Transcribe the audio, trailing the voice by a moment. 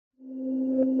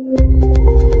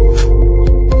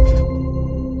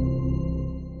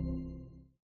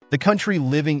The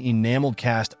country-living enameled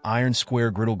cast iron square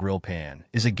griddle grill pan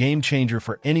is a game-changer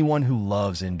for anyone who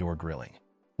loves indoor grilling.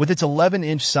 With its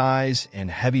 11-inch size and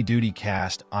heavy-duty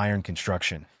cast iron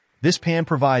construction, this pan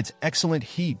provides excellent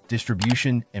heat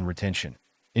distribution and retention,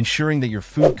 ensuring that your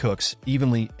food cooks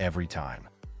evenly every time.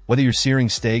 Whether you're searing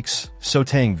steaks,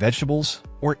 sautéing vegetables,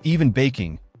 or even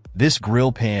baking, this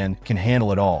grill pan can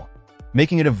handle it all,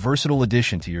 making it a versatile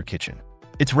addition to your kitchen.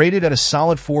 It's rated at a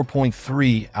solid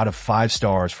 4.3 out of 5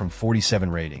 stars from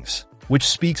 47 ratings, which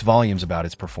speaks volumes about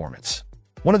its performance.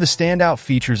 One of the standout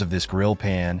features of this grill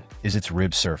pan is its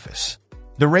rib surface.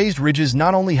 The raised ridges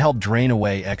not only help drain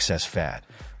away excess fat,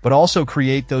 but also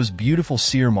create those beautiful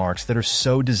sear marks that are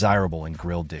so desirable in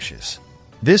grilled dishes.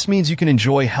 This means you can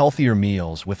enjoy healthier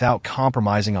meals without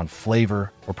compromising on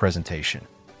flavor or presentation.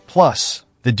 Plus,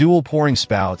 the dual pouring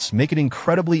spouts make it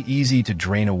incredibly easy to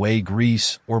drain away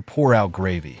grease or pour out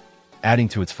gravy, adding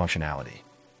to its functionality.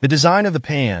 The design of the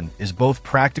pan is both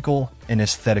practical and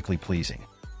aesthetically pleasing.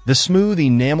 The smooth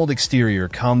enameled exterior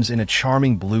comes in a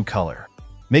charming blue color,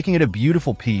 making it a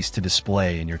beautiful piece to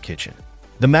display in your kitchen.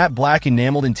 The matte black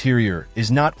enameled interior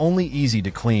is not only easy to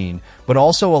clean, but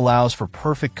also allows for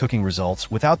perfect cooking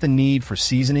results without the need for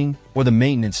seasoning or the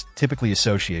maintenance typically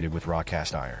associated with raw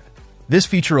cast iron. This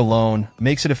feature alone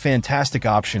makes it a fantastic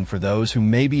option for those who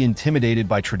may be intimidated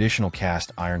by traditional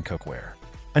cast iron cookware.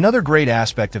 Another great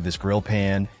aspect of this grill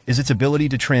pan is its ability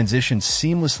to transition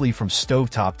seamlessly from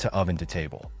stovetop to oven to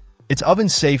table. It's oven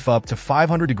safe up to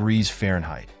 500 degrees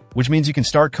Fahrenheit, which means you can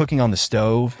start cooking on the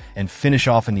stove and finish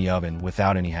off in the oven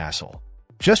without any hassle.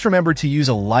 Just remember to use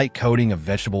a light coating of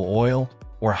vegetable oil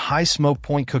or high smoke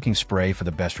point cooking spray for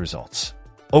the best results.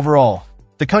 Overall,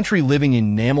 the country-living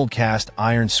enameled cast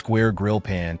iron square grill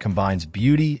pan combines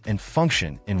beauty and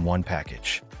function in one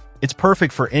package. It's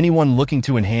perfect for anyone looking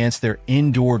to enhance their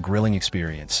indoor grilling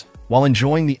experience while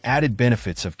enjoying the added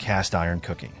benefits of cast iron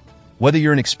cooking. Whether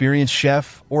you're an experienced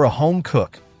chef or a home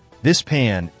cook, this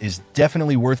pan is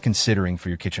definitely worth considering for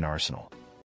your kitchen arsenal.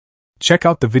 Check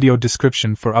out the video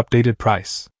description for updated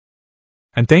price.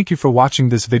 And thank you for watching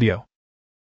this video.